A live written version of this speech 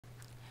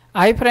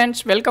Hi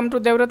friends, welcome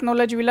to Devrat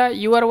Knowledge Villa.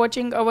 You are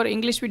watching our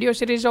English video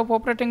series of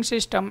operating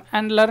system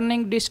and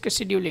learning disk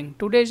scheduling.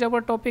 Today's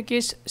our topic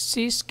is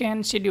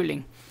C-scan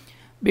scheduling.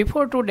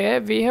 Before today,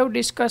 we have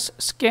discussed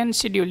scan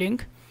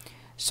scheduling.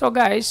 So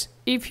guys,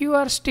 if you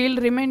are still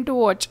remain to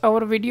watch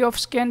our video of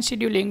scan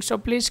scheduling, so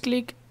please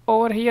click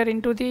over here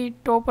into the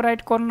top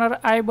right corner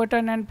I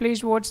button and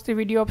please watch the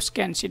video of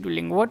scan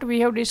scheduling. What we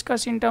have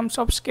discussed in terms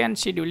of scan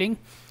scheduling.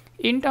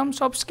 In terms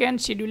of scan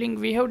scheduling,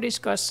 we have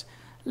discussed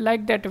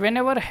like that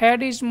whenever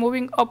head is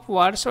moving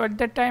upward, so at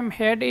that time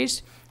head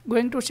is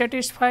going to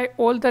satisfy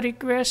all the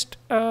requests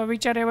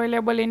which are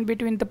available in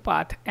between the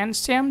path, and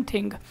same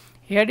thing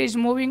head is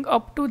moving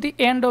up to the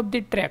end of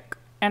the track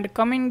and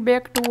coming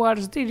back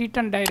towards the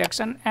return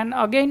direction, and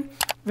again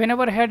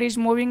whenever head is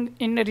moving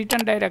in the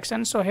return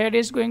direction, so head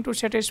is going to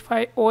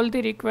satisfy all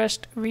the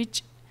requests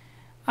which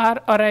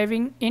are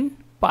arriving in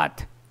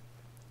path.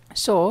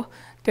 So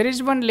there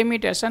is one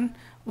limitation.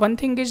 One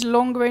thing is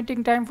long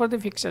waiting time for the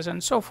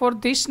fixation. So for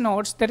these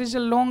nodes there is a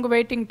long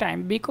waiting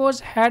time because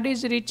head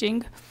is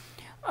reaching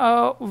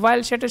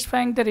while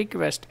satisfying the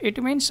request.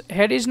 It means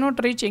head is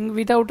not reaching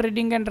without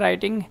reading and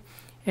writing.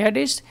 Head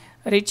is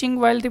reaching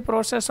while the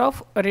process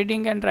of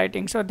reading and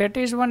writing. So that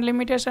is one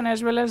limitation,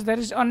 as well as there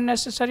is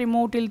unnecessary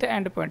move till the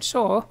endpoint.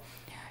 So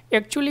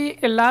actually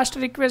a last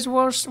request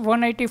was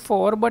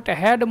 184, but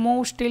head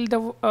moves till the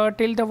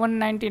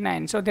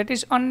 199. So that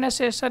is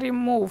unnecessary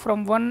move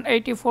from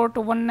 184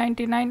 to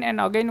 199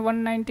 and again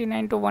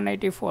 199 to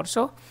 184.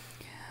 So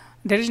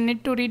there is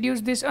need to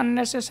reduce this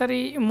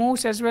unnecessary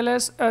moves, as well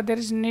as there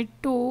is need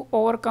to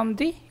overcome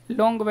the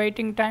long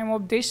waiting time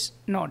of this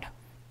node.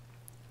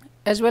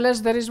 As well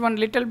as there is one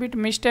little bit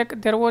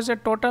mistake. There was a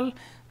total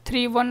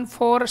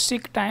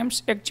 3146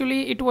 times.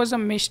 Actually it was a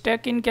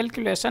mistake in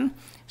calculation,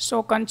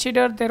 so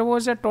consider there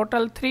was a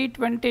total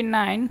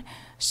 329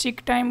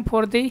 seek time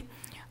for the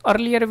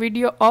earlier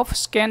video of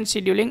scan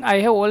scheduling. I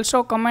have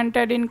also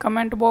commented in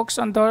comment box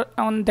on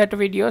that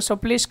video, so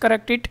please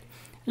correct it.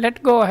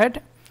 Let's go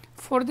ahead.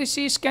 For the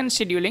C-scan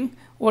scheduling,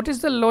 what is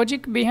the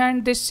logic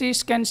behind this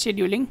C-scan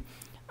scheduling?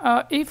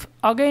 If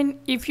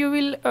you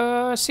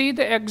will see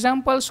the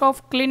examples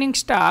of cleaning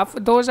staff,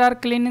 those are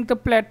cleaning the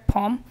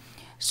platform.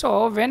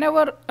 So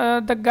whenever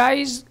the guy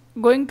is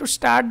going to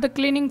start the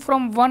cleaning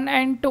from one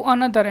end to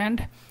another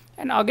end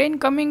and again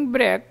coming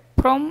back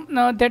from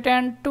that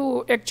end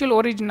to actual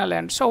original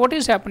end. So what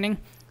is happening?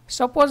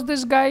 Suppose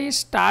this guy is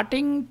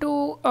starting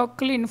to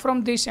clean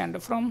from this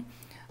end, from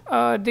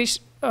this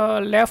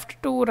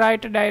left to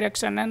right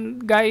direction,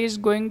 and guy is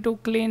going to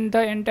clean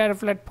the entire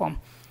platform.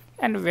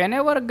 And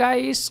whenever guy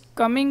is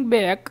coming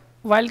back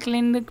while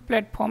cleaning the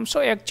platform,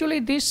 so actually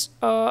this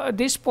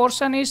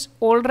portion is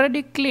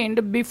already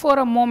cleaned before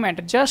a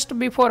moment, just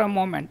before a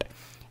moment.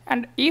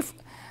 And if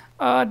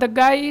the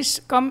guy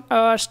is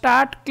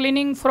start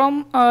cleaning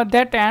from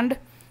that end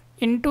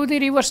into the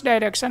reverse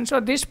direction,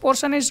 so this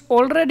portion is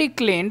already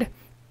cleaned,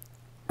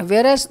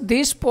 whereas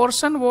this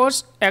portion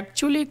was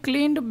actually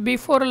cleaned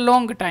before a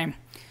long time.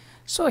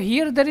 So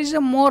here there is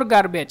a more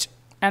garbage,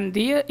 and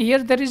here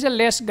there is a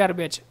less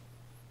garbage.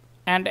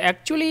 And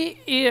actually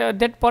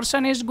that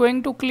person is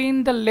going to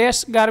clean the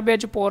less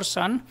garbage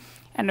portion,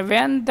 and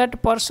when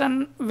that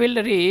person will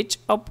reach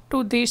up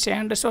to this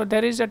end, so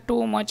there is a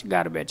too much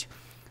garbage.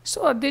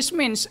 So this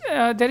means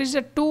there is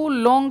a too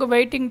long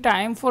waiting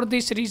time for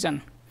this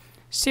reason.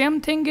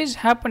 Same thing is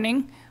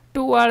happening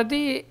toward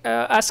the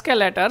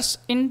escalators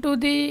into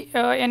the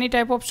any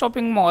type of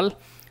shopping mall.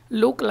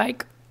 Look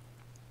like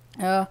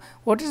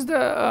what is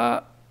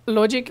the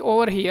logic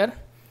over here?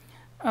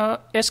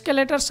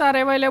 Escalators are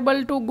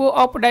available to go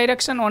up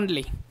direction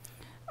only.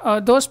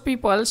 Those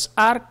peoples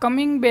are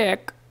coming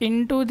back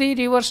into the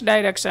reverse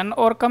direction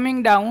or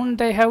coming down,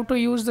 they have to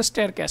use the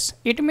staircase.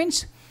 It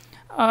means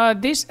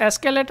these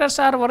escalators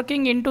are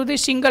working into the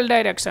single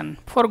direction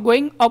for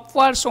going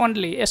upwards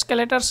only.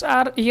 Escalators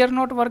are here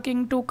not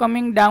working to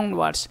coming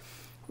downwards.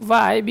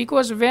 Why?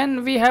 Because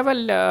when we have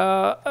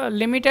a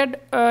limited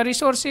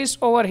resources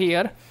over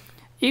here,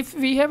 if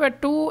we have a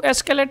 2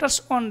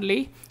 escalators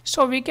only,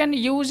 so we can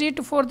use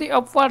it for the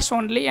upwards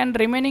only, and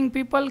remaining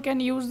people can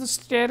use the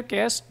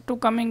staircase to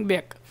coming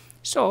back.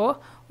 So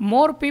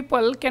more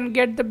people can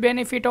get the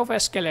benefit of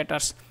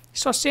escalators.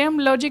 So same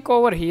logic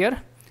over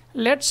here.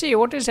 Let's see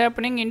what is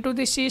happening into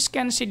the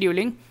C-scan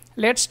scheduling.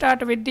 Let's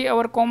start with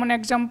our common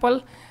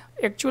example.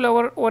 Actually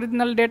our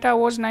original data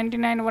was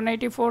 99,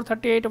 184,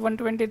 38,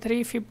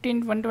 123, 15,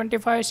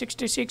 125,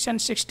 66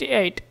 and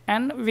 68,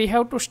 and we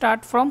have to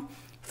start from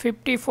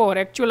 54.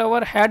 Actually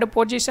our head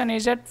position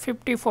is at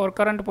 54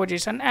 current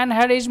position, and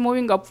head is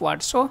moving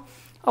upward, so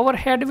our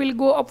head will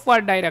go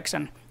upward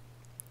direction.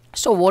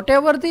 So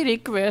whatever the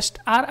requests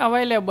are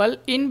available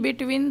in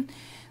between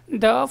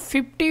the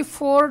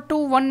 54 to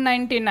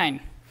 199,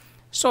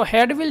 so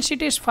head will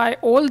satisfy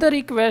all the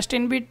requests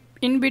in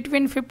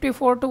between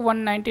 54 to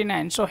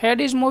 199. So head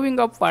is moving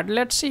upward.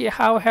 Let's see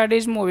how head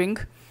is moving.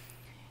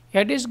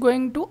 Head is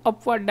going to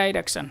upward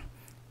direction,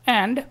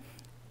 and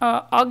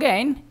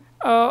again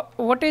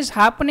what is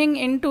happening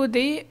into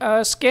the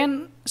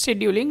scan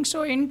scheduling.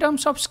 So in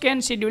terms of scan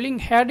scheduling,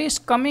 head is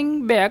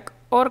coming back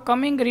or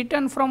coming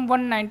return from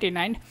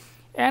 199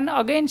 and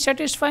again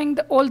satisfying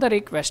all the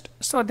request.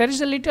 So there is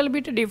a little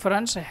bit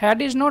difference.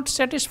 Head is not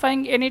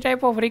satisfying any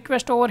type of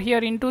request over here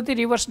into the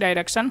reverse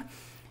direction.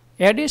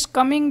 Head is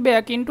coming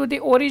back into the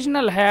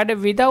original head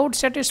without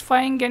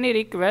satisfying any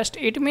request.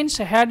 It means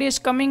head is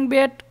coming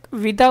back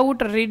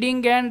without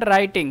reading and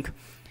writing,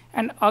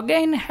 and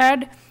again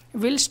head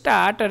will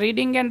start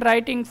reading and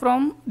writing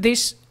from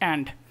this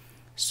end.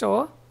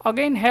 So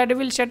again head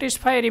will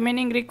satisfy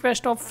remaining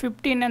request of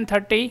 15 and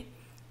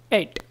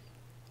 38.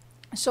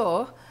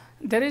 So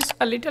there is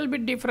a little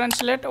bit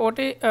difference. What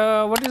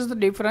is the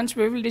difference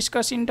we will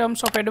discuss in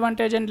terms of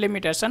advantage and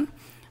limitation.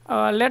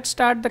 Let's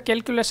start the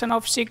calculation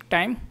of seek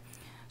time.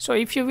 So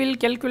if you will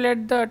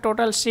calculate the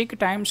total seek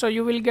time, so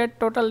you will get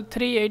total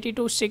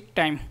 382 seek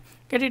time.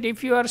 Get it?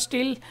 If you are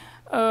still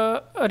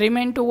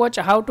remain to watch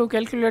how to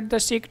calculate the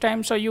seek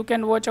time, so you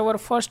can watch our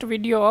first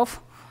video of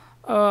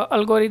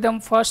algorithm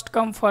first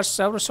come first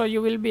serve, so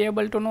you will be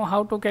able to know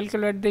how to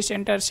calculate this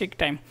entire seek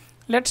time.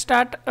 Let's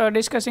start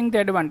discussing the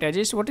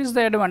advantages. What is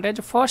the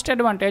advantage? First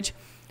advantage,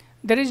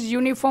 there is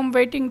uniform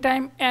waiting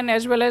time and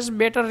as well as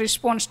better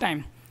response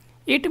time.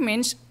 It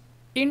means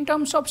in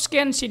terms of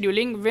scan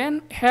scheduling,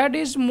 when head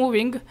is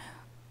moving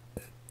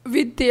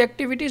with the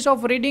activities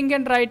of reading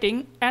and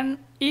writing, and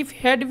if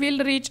head will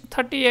reach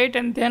 38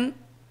 and then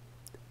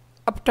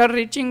after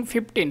reaching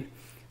 15,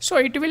 so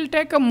it will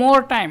take a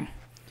more time.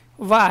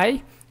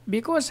 Why?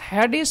 Because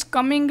head is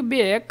coming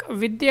back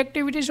with the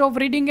activities of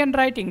reading and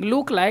writing.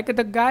 Look like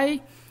the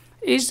guy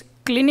is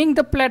cleaning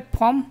the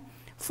platform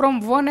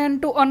from one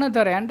end to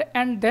another end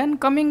and then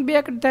coming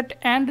back that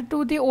end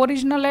to the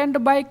original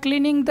end by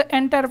cleaning the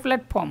entire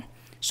platform.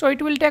 So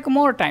it will take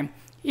more time.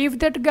 If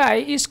that guy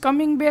is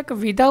coming back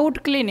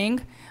without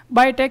cleaning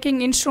by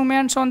taking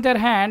instruments on their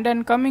hand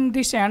and coming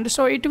this end,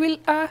 so it will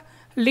a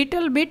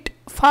little bit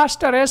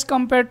faster as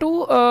compared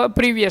to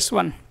previous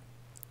one.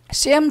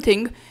 Same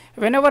thing,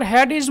 whenever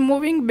head is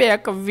moving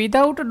back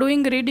without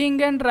doing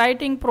reading and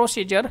writing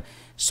procedure,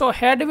 so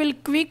head will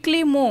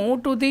quickly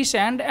move to this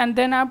end and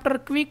then after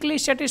quickly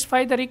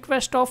satisfy the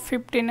request of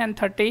 15 and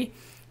 38.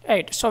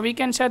 So we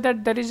can say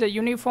that there is a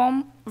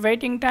uniform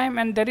waiting time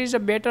and there is a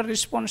better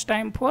response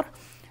time for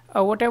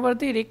whatever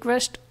the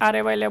requests are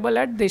available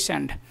at this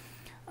end.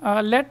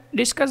 Let's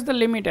discuss the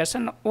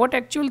limitation. What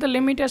actually the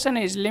limitation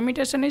is?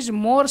 Limitation is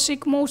more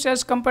seek moves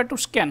as compared to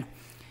scan.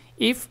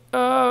 If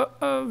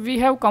we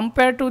have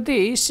compared to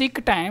the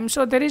seek time,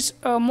 so there is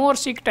more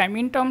seek time.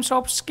 In terms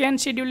of scan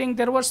scheduling,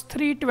 there was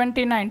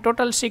 329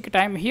 total seek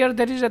time. Here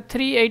there is a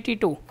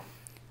 382.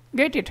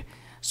 Get it?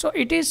 So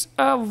it is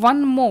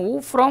one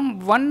move from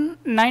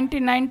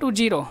 199 to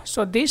 0.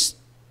 So this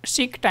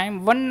seek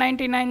time,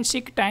 199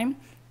 seek time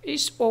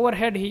is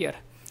overhead here.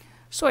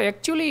 So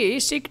actually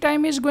seek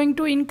time is going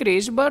to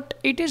increase, but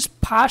it is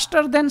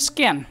faster than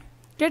scan.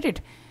 Get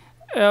it?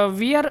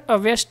 We are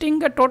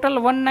wasting a total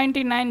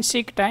 199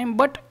 seek time,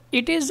 but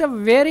it is a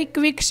very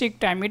quick seek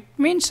time. It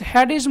means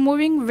head is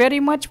moving very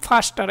much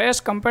faster as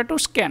compared to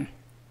scan.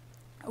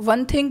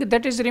 One thing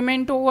that is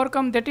remain to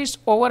overcome, that is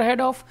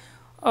overhead of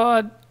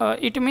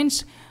it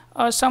means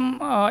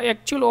some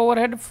actual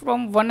overhead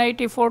from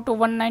 184 to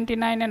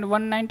 199 and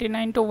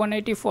 199 to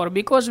 184,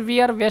 because we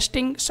are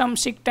wasting some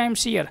seek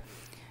times here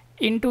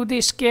into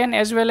the scan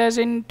as well as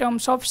in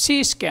terms of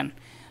C scan.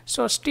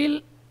 So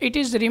still it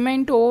is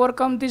remain to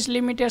overcome this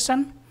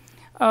limitation.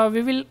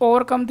 We will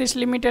overcome this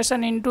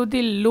limitation into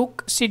the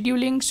look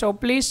scheduling. So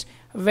please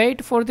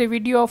wait for the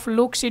video of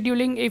look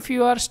scheduling. If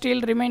you are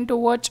still remain to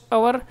watch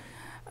our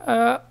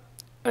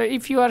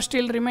if you are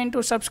still remain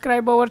to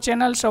subscribe our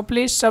channel, so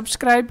please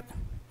subscribe,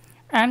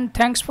 and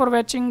thanks for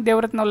watching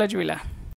Devrat Knowledge Villa.